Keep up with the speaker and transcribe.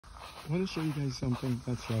I want to show you guys something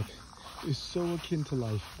that's like, is so akin to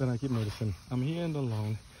life that I keep noticing. I'm here in the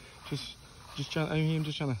lawn, just trying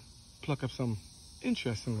to pluck up some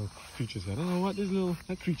interesting little creatures here. I don't know what these little,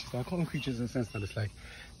 not creatures, I call them creatures in the sense that it's like,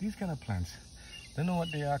 these kind of plants. Don't know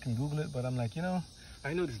what they are, I can Google it, but I'm like, you know,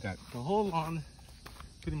 I noticed that the whole lawn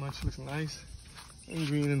pretty much looks nice and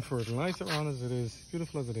green and fertile, nice around as it is,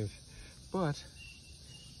 beautiful as it is. But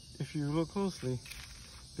if you look closely,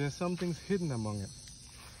 there's some things hidden among it.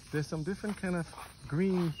 There's some different kind of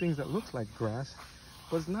green things that look like grass,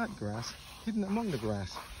 but it's not grass, hidden among the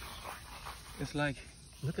grass. It's like,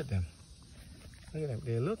 look at them. Look at them,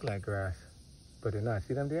 they look like grass, but they're not.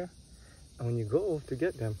 See them there? And when you go to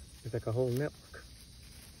get them, it's like a whole network.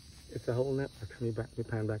 It's a whole network. Let me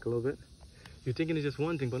pan back a little bit. You're thinking it's just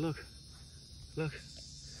one thing, but look,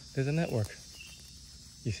 there's a network.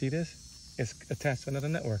 You see this? It's attached to another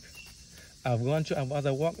network. I've gone through, as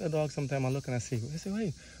I walk the dog sometime, I look and I see,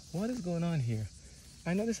 wait, what is going on here?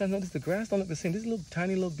 I noticed the grass don't look the same. These little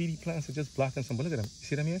tiny little beady plants are just blocking some, but look at them. You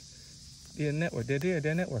see them here? They're a network,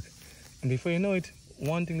 they're a network. And before you know it,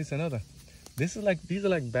 one thing leads to another. These are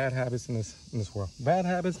like bad habits in this world. Bad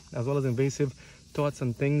habits as well as invasive thoughts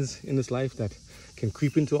and things in this life that can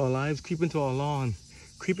creep into our lives, creep into our lawn,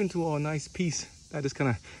 creep into our nice peace. That just kind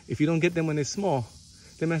of, if you don't get them when they're small,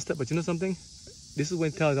 they're messed up. But you know something? This is when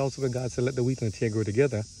it tells also that God said, let the wheat and the tear grow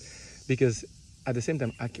together. Because at the same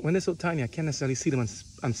time, when they're so tiny, I can't necessarily see them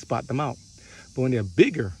and spot them out. But when they're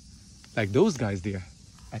bigger, like those guys there,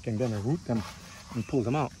 I can then root them and pull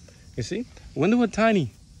them out. You see? When they were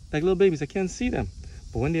tiny, like little babies, I can't see them.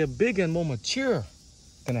 But when they're big and more mature,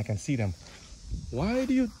 then I can see them. Why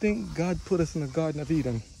do you think God put us in the Garden of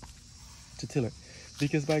Eden to till it?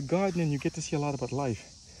 Because by gardening, you get to see a lot about life.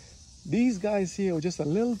 These guys here were just a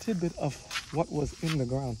little tidbit of what was in the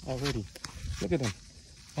ground already. Look at them.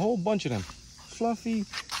 A whole bunch of them. Fluffy,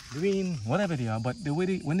 green, whatever they are. But the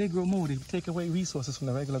way when they grow more, they take away resources from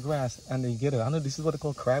the regular grass and they get it. I know this is what they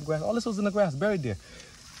call crabgrass. All this was in the grass, buried there.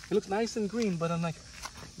 It looks nice and green, but I'm like,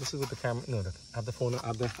 this is what the camera, no, I have the phone, I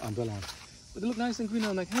have the umbrella on. But they look nice and green.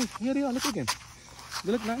 I'm like, hey, here they are, look again.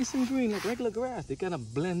 They look nice and green, like regular grass. They kind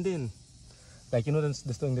of blend in. Like, you know, this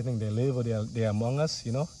thing they think they live or they're among us,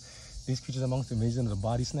 you know? These creatures amongst the invasion of the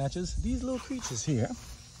body snatchers. These little creatures here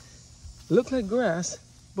look like grass,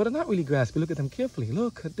 but they're not really grass. But look at them carefully.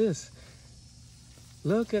 Look at this.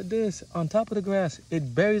 Look at this. On top of the grass,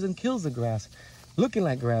 it buries and kills the grass. Looking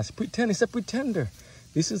like grass. It's a pretender.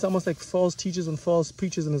 This is almost like false teachers and false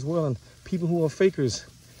preachers in this world and people who are fakers.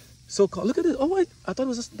 So-called. Look at this. Oh, wait. I thought it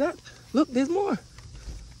was just that. Look, there's more.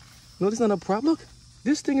 No, this is not a prop. Look.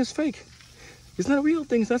 This thing is fake. It's not a real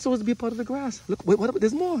thing. It's not supposed to be a part of the grass. Look, wait, what?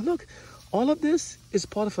 There's more. Look. All of this is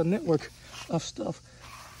part of a network of stuff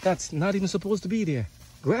that's not even supposed to be there.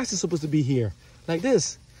 Grass is supposed to be here. Like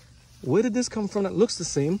this. Where did this come from that looks the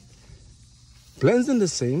same? Blends in the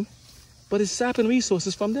same. But it's sapping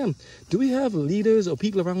resources from them. Do we have leaders or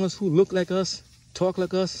people around us who look like us, talk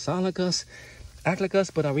like us, sound like us, act like us,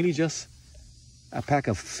 but are really just a pack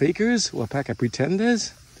of fakers or a pack of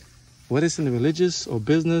pretenders? Whether it's in the religious or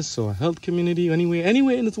business or health community or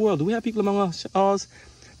anywhere in this world, do we have people among us?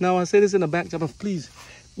 Now, I say this in the backdrop of, please,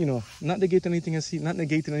 you know, not negating anything I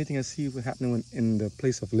see what's happening in the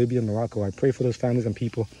place of Libya and Morocco. I pray for those families and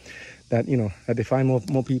people that, you know, that they find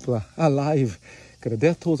more people alive. Because the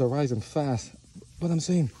death tolls are rising fast. But I'm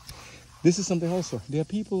saying, this is something also. There are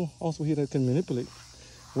people also here that can manipulate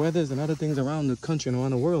weathers and other things around the country and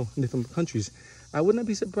around the world, in different countries. I would not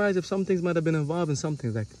be surprised if some things might have been involved in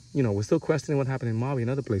something like, you know, we're still questioning what happened in Mali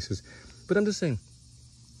and other places. But I'm just saying,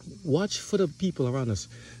 watch for the people around us.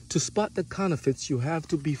 To spot the counterfeits, you have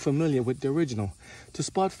to be familiar with the original. To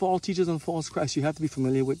spot false teachers and false Christ, you have to be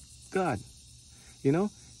familiar with God. You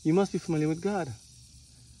know, you must be familiar with God.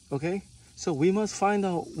 Okay? So we must find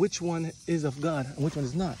out which one is of God and which one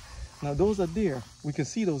is not. Now those are there. We can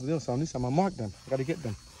see those there. So on this, I'm going to mark them. I got to get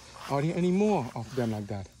them. Are there any more of them like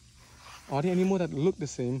that? Are there any more that look the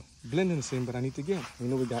same, blend in the same, but I need to get? We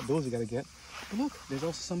know we got those we got to get. But look, there's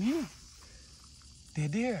also some here. They're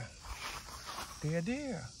there. They're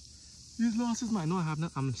there. These lost is mine. No, I have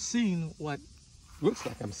not. I'm seeing what looks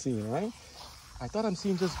like I'm seeing, right? I thought I'm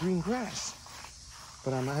seeing just green grass.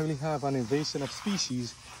 But I really have an invasion of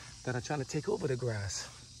species that are trying to take over the grass.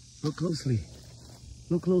 Look closely.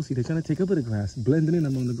 Look closely. They're trying to take over the grass, blending in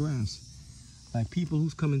among the grass. Like people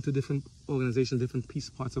who's come into different organizations, different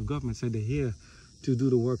parts of government, said they're here to do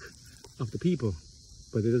the work of the people.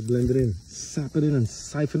 But they just blend it in, sap it in, and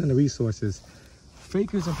siphon in the resources.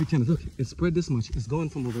 Fakers and pretenders. Look, it spread this much. It's going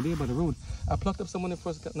from over there by the road. I plucked up some when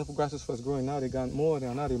the grass was first growing. Now they got more.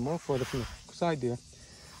 Now they're more further from the side there.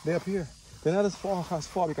 They're up here. They're not as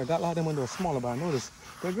far because I got a lot of them when they were smaller, but I noticed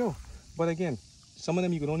they grow. But again, some of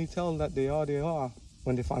them you can only tell that they are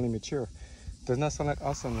when they finally mature. Does not sound like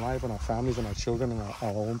us and life and our families and our children and our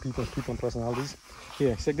own people and personalities.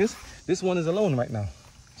 Here, check this. This one is alone right now.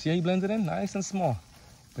 See how you blend it in? Nice and small.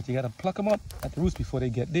 But you got to pluck them up at the roots before they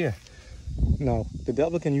get there. Now, the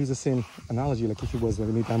devil can use the same analogy like if he was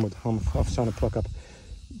any time with of trying to pluck up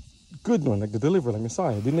good one, like the deliverer, like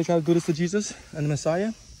Messiah. Didn't they try to do this to Jesus and the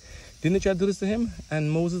Messiah? Didn't they try to do this to him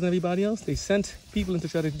and Moses and everybody else? They sent people in to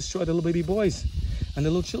try to destroy the little baby boys and the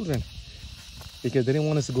little children because they didn't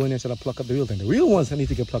want us to go in there and try to pluck up the real thing. The real ones that need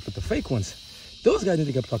to get plucked up, the fake ones. Those guys need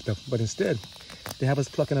to get plucked up, but instead, they have us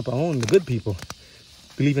plucking up our own, the good people,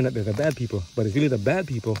 believing that they're the bad people, but it's really the bad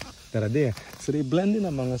people that are there. So they blend in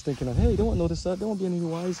among us thinking that, hey, they won't notice that, they won't be any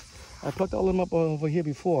wise. I plucked all of them up over here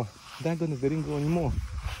before. Thank goodness they didn't grow anymore.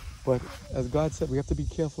 But as God said, we have to be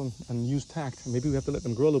careful and use tact. Maybe we have to let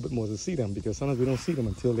them grow a little bit more to see them, because sometimes we don't see them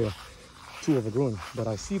until they're too overgrown. But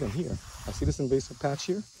I see them here. I see this invasive patch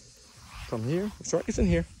here. From here, it's in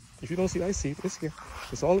here. If you don't see it, I see it. It's here.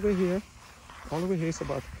 It's all the way here. All the way here.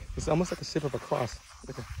 It's almost like the shape of a cross.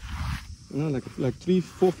 Like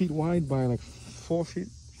 3-4 feet wide by like 4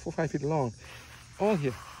 or 5 feet long. All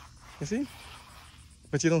here. You see?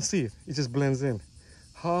 But you don't see it. It just blends in.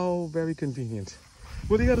 How very convenient.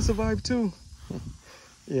 Well, they got to survive too.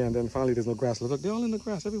 Yeah, and then finally there's no grass. Look, they're all in the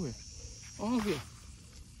grass everywhere. All here.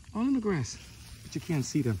 All in the grass. But you can't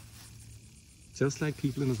see them. Just like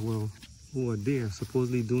people in this world who are there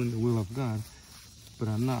supposedly doing the will of God, but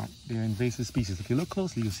are not. They're invasive species. If you look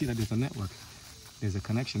closely, you'll see that there's a network. There's a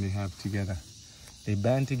connection they have together. They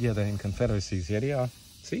band together in confederacies. Here they are.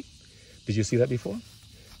 See? Did you see that before?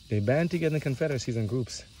 They band together in confederacies and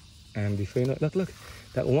groups. And before you know it, look,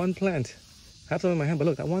 that one plant, I have some in my hand, but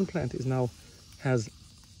look, that one plant is now has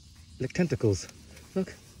like tentacles.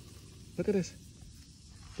 Look at this.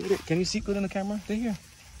 Can you see good in the camera? They're here.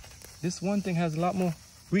 This one thing has a lot more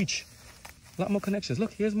reach, a lot more connections.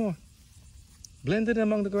 Look, here's more. Blended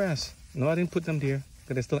among the grass. No, I didn't put them there,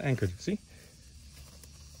 but they're still anchored. See?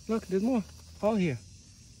 Look, there's more. All here.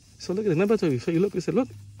 So look at it. Remember I told you. So you look, you said, look,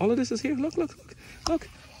 all of this is here. Look. Look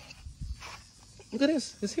at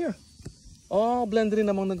this. It's here. All blended in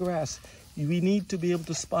among the grass. We need to be able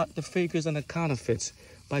to spot the fakers and the counterfeits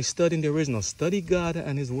by studying the original. Study God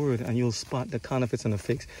and His Word, and you'll spot the counterfeits and the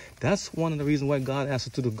fakes. That's one of the reasons why God asked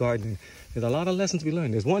us to do gardening. There's a lot of lessons we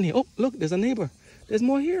learn. There's one here. Oh, look, there's a neighbor. There's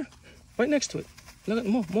more here, right next to it. Look at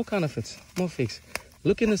more counterfeits, more fakes.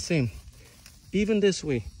 Looking the same, even this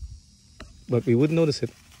way. But we wouldn't notice it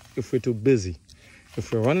if we're too busy.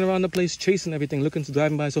 If we're running around the place, chasing everything, looking to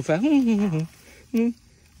driving by so fast,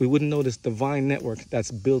 we wouldn't notice the vine network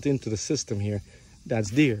that's built into the system here, that's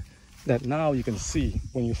there, that now you can see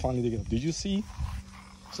when you finally dig it up. Did you see?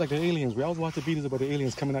 It's like the aliens. We always watch the videos about the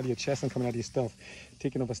aliens coming out of your chest and coming out of your stuff,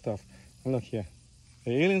 taking over stuff. And look here,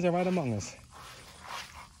 the aliens are right among us.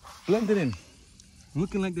 Blended in,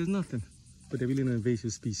 looking like there's nothing, but they're really an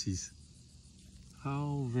invasive species.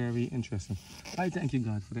 How very interesting. I thank you,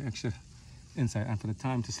 God, for the extra insight and for the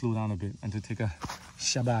time to slow down a bit and to take a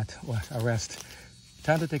Shabbat, a rest.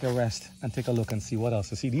 Time to take a rest and take a look and see what else.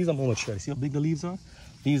 So see, these are more mature. See how big the leaves are?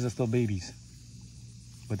 These are still babies,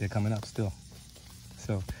 but they're coming up still.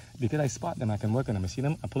 So because I spot them, I can work on them. You see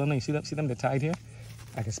them? I pull them in. You see them? They're tied here.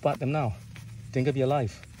 I can spot them now. Think of your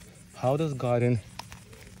life. How garden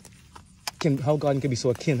can be so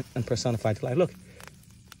akin and personified to life? Look,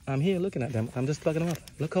 I'm here looking at them. I'm just plugging them up.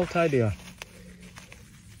 Look how tied they are.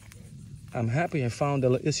 I'm happy I found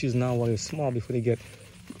the issues now while they're small before they get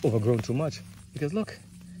overgrown too much. Because look,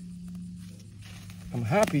 I'm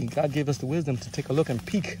happy God gave us the wisdom to take a look and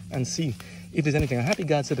peek and see if there's anything. I'm happy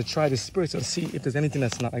God said to try the spirits and see if there's anything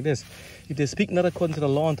that's not like this. If they speak not according to the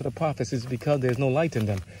law and to the prophets, it's because there's no light in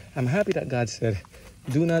them. I'm happy that God said,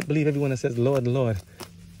 do not believe everyone that says, Lord, Lord,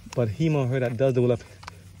 but him or her that does the will of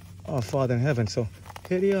our Father in heaven. So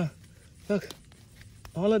here they are. Look,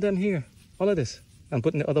 all of them here, all of this. I'm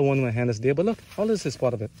putting the other one in my hand that's there, but look, all this is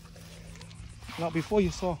part of it. Now before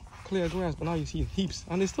you saw clear grass, but now you see heaps,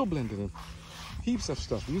 and they still blended in. Heaps of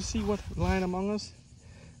stuff. Do you see what lying among us?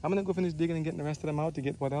 I'm gonna go finish digging and getting the rest of them out to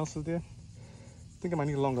get what else is there. I think I might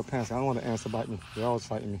need longer pants. I don't want the ants to bite me. They're always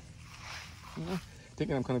fighting me. You know?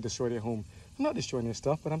 Thinking I'm gonna destroy their home. I'm not destroying their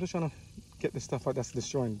stuff, but I'm just trying to get the stuff out that's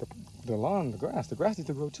destroying the lawn, the grass. The grass needs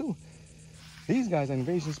to grow too. These guys are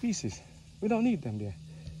invasive species. We don't need them there.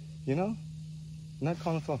 You know? I'm not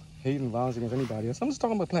calling for hate and violence against anybody else. I'm just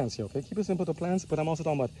talking about plants here, okay? Keep it simple to plants, but I'm also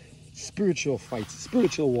talking about spiritual fights,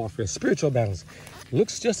 spiritual warfare, spiritual battles.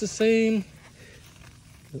 Looks just the same,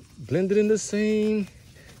 blended in the same,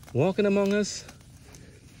 walking among us,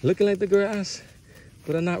 looking like the grass,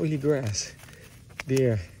 but are not really grass.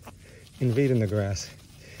 They're invading the grass.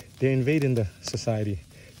 They're invading the society.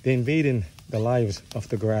 They're invading the lives of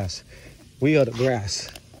the grass. We are the grass.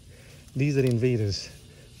 These are the invaders.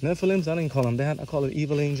 Nephilims, I didn't call them that. I call it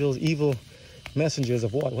evil angels, evil messengers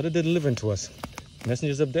of what? What are they delivering to us?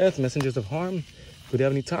 Messengers of death, messengers of harm. Do they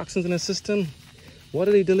have any toxins in the system? What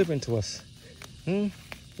are they delivering to us?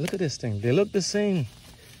 Look at this thing. They look the same.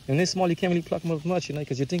 And they're small, you can't really pluck them up much, you know,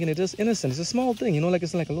 because you're thinking they're just innocent. It's a small thing, you know, like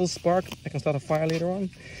it's like a little spark that can start a fire later on,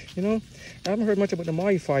 you know. I haven't heard much about the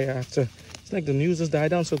Maui fire after. It's like the news just died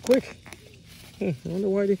down so quick. I wonder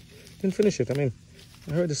why they didn't finish it. I mean,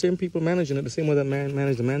 I heard the same people managing it the same way that man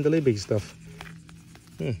managed the Mandalay Bay stuff.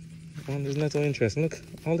 Well, isn't that so interesting? Look,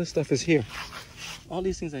 all this stuff is here. All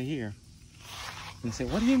these things are here. And you say,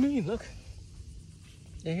 what do you mean? Look,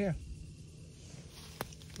 they're here.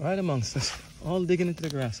 Right amongst us, all digging into the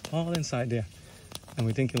grass, all inside there. And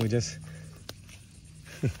we're thinking we just,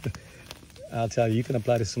 I'll tell you, you can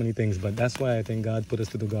apply to so many things, but that's why I think God put us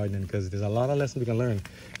to do gardening, because there's a lot of lessons we can learn,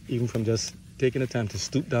 even from just taking the time to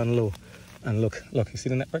stoop down low and look, you see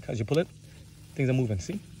the network as you pull it? Things are moving,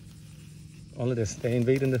 see? All of this, they're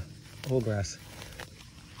invading the whole grass.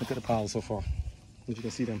 Look at the piles so far, if you can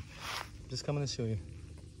see them. Just coming to show you.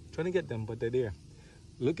 Trying to get them, but they're there.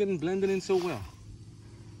 Looking, blending in so well.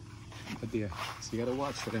 But there, so you gotta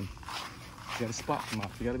watch for them. You gotta spot them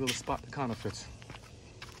out. You gotta be able to spot the counterfeits.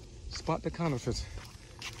 Spot the counterfeits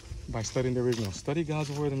by studying the original. Study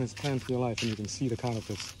God's word and His plan for your life, and you can see the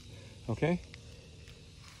counterfeits. Okay?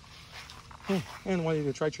 And while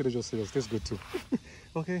you try Trader Joe's cereals, this is good too.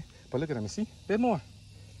 Okay? But look at them. You see? There's more.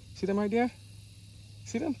 See them right there?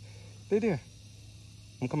 See them? They're there.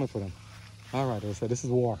 I'm coming for them. All right, I said this is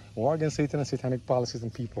war. War against Satan and satanic policies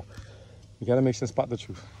and people. You gotta make sure to spot the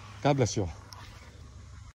truth. God bless you all.